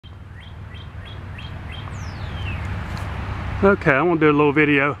Okay, I want to do a little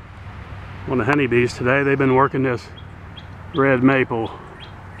video on the honeybees today. They've been working this red maple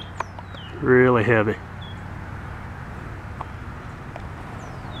really heavy.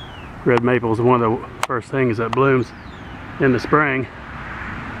 Red maple is one of the first things that blooms in the spring,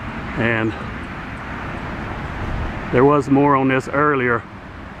 and there was more on this earlier,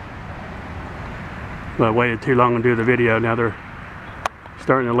 but I waited too long to do the video. Now they're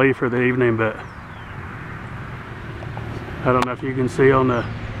starting to leave for the evening, but I don't know if you can see on the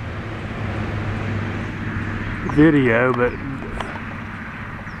video, but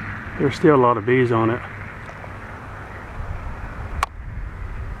there's still a lot of bees on it.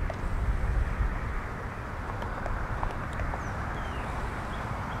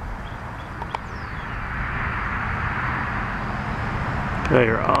 They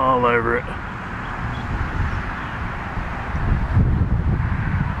are all over it.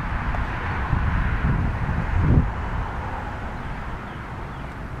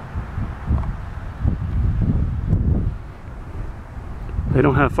 They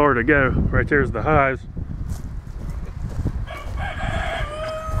don't have far to go. Right there's the hives.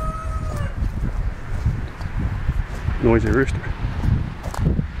 Noisy rooster.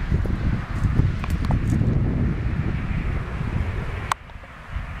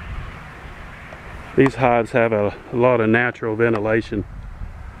 These hives have a lot of natural ventilation.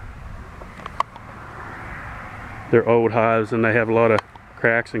 They're old hives and they have a lot of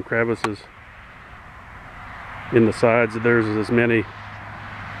cracks and crevices in the sides. There's as many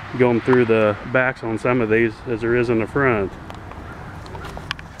going through the backs on some of these as there is in the front.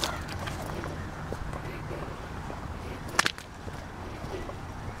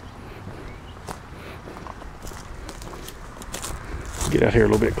 Get out here a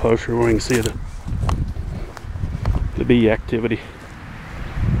little bit closer where we can see the bee activity.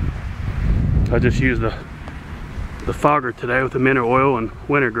 I just used the fogger today with the mineral oil and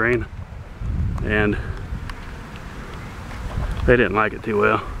wintergreen, and they didn't like it too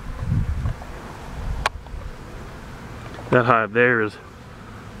well. That hive there is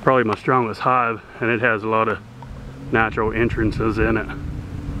probably my strongest hive, and it has a lot of natural entrances in it.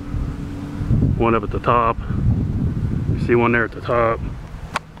 One up at the top, you see one there at the top,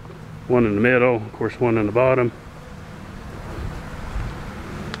 one in the middle, of course one in the bottom.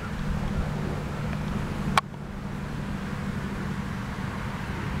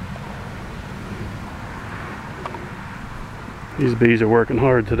 These bees are working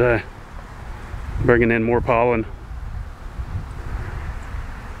hard today, bringing in more pollen.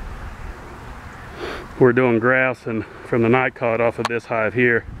 We're doing grass and from the night caught off of this hive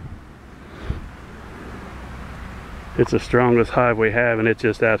here. It's the strongest hive we have, and it's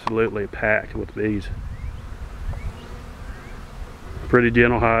just absolutely packed with bees. Pretty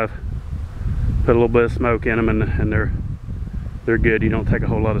gentle hive. Put a little bit of smoke in them and they're good. You don't take a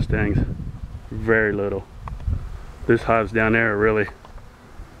whole lot of stings. Very little. These hives down there are really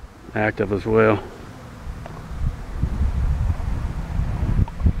active as well.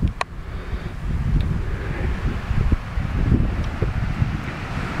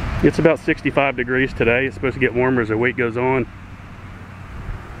 It's about 65 degrees today. It's supposed to get warmer as the week goes on.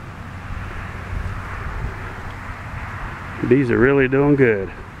 Bees are really doing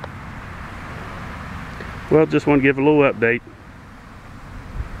good. Well, just want to give a little update.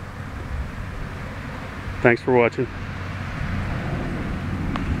 Thanks for watching.